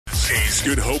is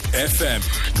Good Hope FM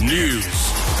News.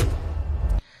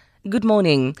 Good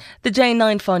morning. The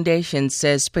J9 Foundation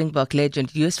says Springbok legend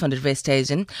Joost van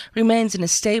Westhuizen remains in a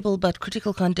stable but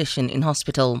critical condition in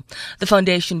hospital. The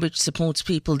foundation, which supports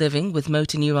people living with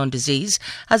motor neuron disease,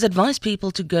 has advised people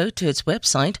to go to its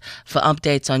website for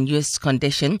updates on Joost's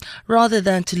condition rather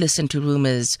than to listen to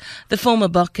rumours. The former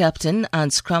Bok captain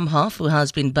and scrum half, who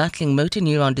has been battling motor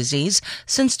neuron disease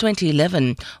since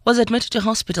 2011, was admitted to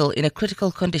hospital in a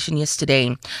critical condition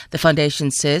yesterday. The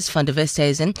foundation says van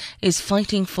Westhuizen is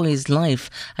fighting for his life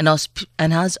and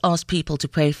has asked people to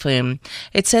pray for him.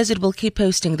 It says it will keep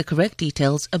posting the correct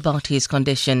details about his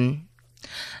condition.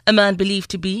 A man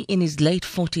believed to be in his late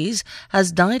 40s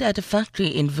has died at a factory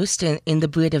in Westhuizen in the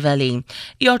Breda Valley.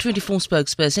 ER24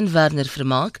 spokesperson Werner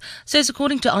Vermaak says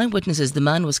according to eyewitnesses, the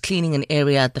man was cleaning an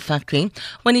area at the factory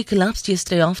when he collapsed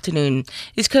yesterday afternoon.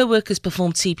 His co-workers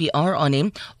performed CPR on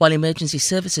him while emergency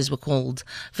services were called.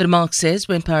 Vermaak says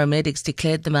when paramedics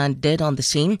declared the man dead on the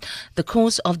scene, the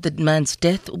cause of the man's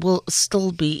death will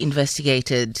still be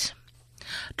investigated.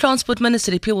 Transport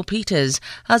Minister Pure Peters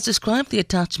has described the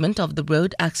attachment of the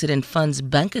Road Accident Fund's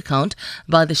bank account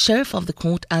by the Sheriff of the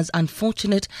Court as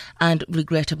unfortunate and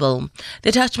regrettable. The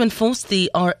attachment forced the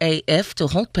RAF to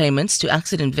halt payments to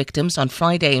accident victims on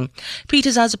Friday.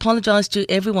 Peters has apologised to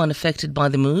everyone affected by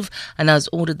the move and has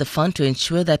ordered the fund to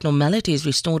ensure that normality is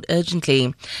restored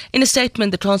urgently. In a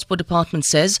statement, the Transport Department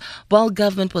says while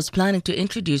government was planning to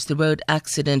introduce the Road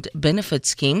Accident Benefit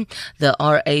Scheme, the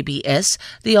RABS,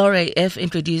 the RAF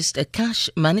introduced a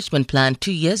cash management plan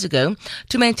 2 years ago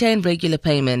to maintain regular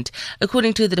payment.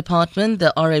 According to the department,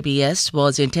 the RABS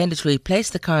was intended to replace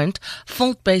the current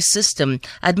fault-based system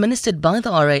administered by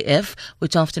the RAF,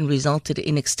 which often resulted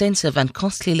in extensive and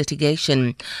costly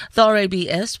litigation. The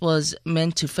RABS was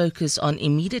meant to focus on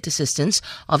immediate assistance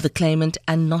of the claimant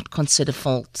and not consider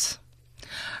faults.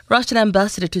 Russian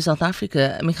ambassador to South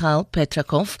Africa, Mikhail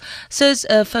Petrakov, says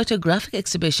a photographic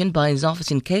exhibition by his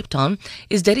office in Cape Town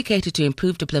is dedicated to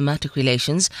improve diplomatic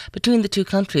relations between the two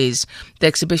countries. The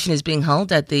exhibition is being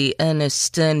held at the Ernest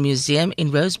Stern Museum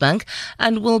in Rosebank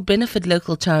and will benefit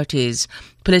local charities.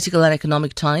 Political and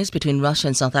economic ties between Russia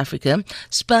and South Africa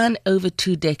span over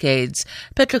 2 decades.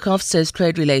 Petrakov says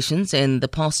trade relations in the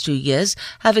past 2 years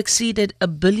have exceeded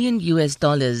 $1 billion.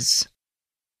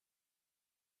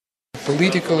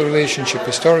 Political relationship,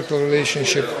 historical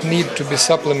relationship need to be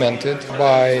supplemented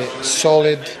by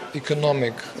solid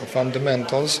economic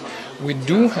fundamentals. We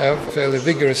do have fairly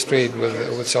vigorous trade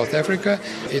with South Africa.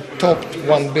 It topped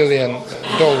 $1 billion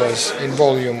in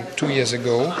volume 2 years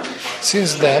ago.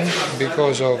 Since then,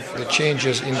 because of the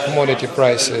changes in commodity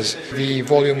prices, the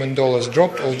volume in dollars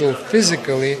dropped, although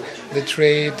physically the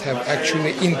trade have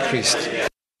actually increased.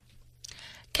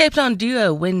 Cape Town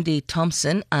duo Wendy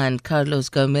Thompson and Carlos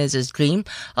Gomez's dream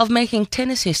of making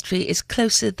tennis history is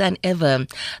closer than ever.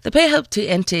 The pair hope to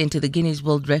enter into the Guinness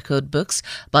World Record books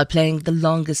by playing the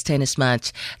longest tennis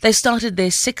match. They started their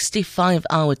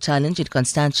 65-hour challenge in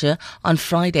Constantia on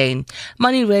Friday.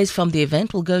 Money raised from the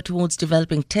event will go towards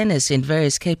developing tennis in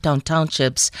various Cape Town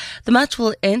townships. The match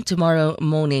will end tomorrow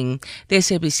morning. The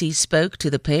SABC spoke to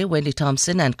the pair, Wendy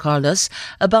Thompson and Carlos,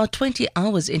 about 20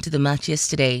 hours into the match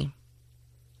yesterday.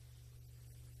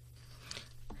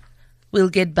 We'll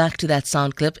get back to that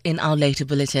sound clip in our later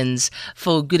bulletins.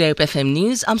 For Good Hope FM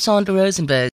News, I'm Sandra Rosenberg.